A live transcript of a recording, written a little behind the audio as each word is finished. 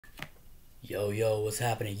Yo, what's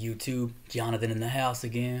happening, YouTube? Jonathan in the house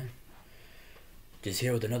again. Just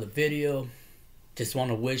here with another video. Just want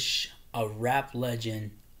to wish a rap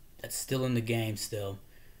legend that's still in the game still.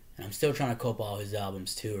 And I'm still trying to cope all his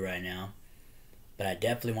albums too right now. But I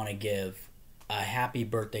definitely want to give a happy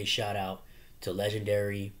birthday shout out to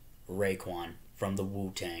legendary Raekwon from the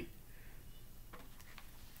Wu Tang.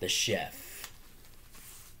 The Chef.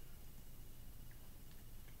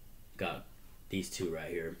 Got these two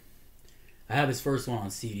right here. I have his first one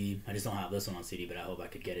on CD. I just don't have this one on CD, but I hope I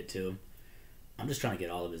could get it too. I'm just trying to get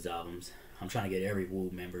all of his albums. I'm trying to get every Wu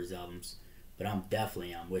member's albums. But I'm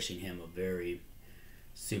wishing him a very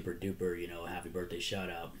super duper, happy birthday shout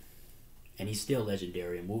out. And he's still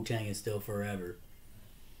legendary, and Wu Tang is still forever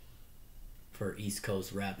for East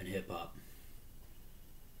Coast rap and hip hop.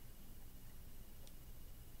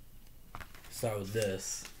 Start with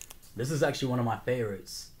this. This is actually one of my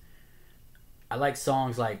favorites. I like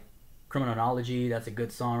songs like Criminology, that's a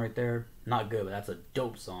good song right there. Not good, but that's a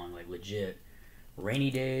dope song, like legit.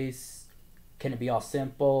 Rainy Days, Can It Be All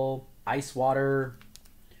Simple, Ice Water,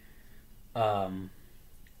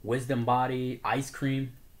 Wisdom Body, Ice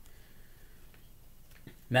Cream.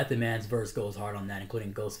 Method Man's verse goes hard on that,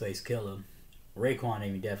 including Ghostface Killah. Raekwon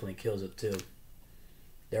even definitely kills it too.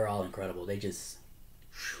 They're all incredible. They just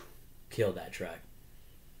kill that track.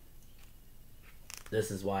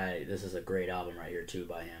 This is why this is a great album right here too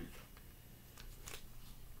by him.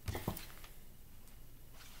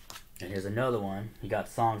 And here's another one. You got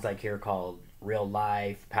songs like here called Real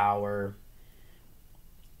Life, Power,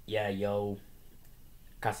 Yeah Yo,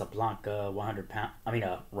 Casablanca, 100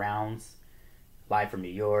 Rounds, Live from New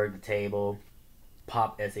York, The Table,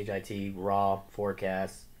 Pop SHIT, Raw,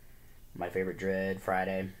 Forecast, My Favorite Dread,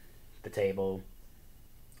 Friday, The Table.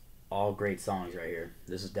 All great songs right here.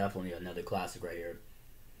 This is definitely another classic right here.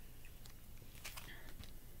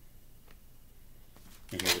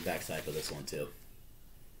 And here's the backside for this one too.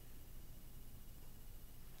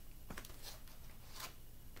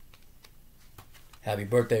 Happy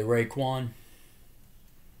birthday, Raekwon.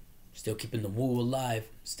 Still keeping the Wu alive.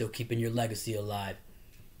 Still keeping your legacy alive.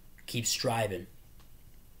 Keep striving.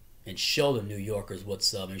 And show the New Yorkers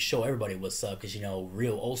what's up. And show everybody what's up. Because,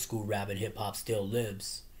 real old school rap and hip hop still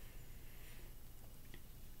lives.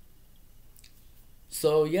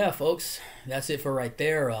 So, yeah, folks. That's it for right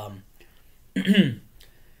there.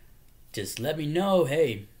 Just let me know.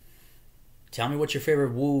 Hey, tell me what your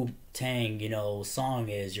favorite Wu Tang, song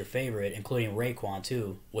is, your favorite, including Raekwon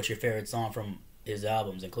too. What's your favorite song from his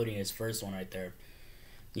albums, including his first one right there?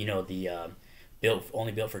 The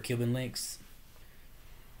only built for Cuban links.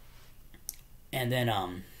 And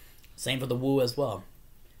then same for the Wu as well.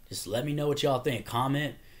 Just let me know what y'all think.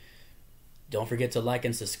 Comment. Don't forget to like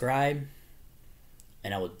and subscribe.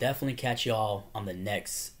 And I will definitely catch y'all on the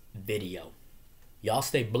next video. Y'all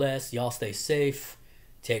stay blessed. Y'all stay safe.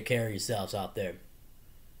 Take care of yourselves out there.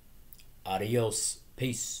 Adios.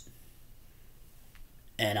 Peace.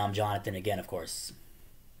 And I'm Jonathan again, of course.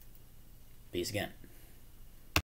 Peace again.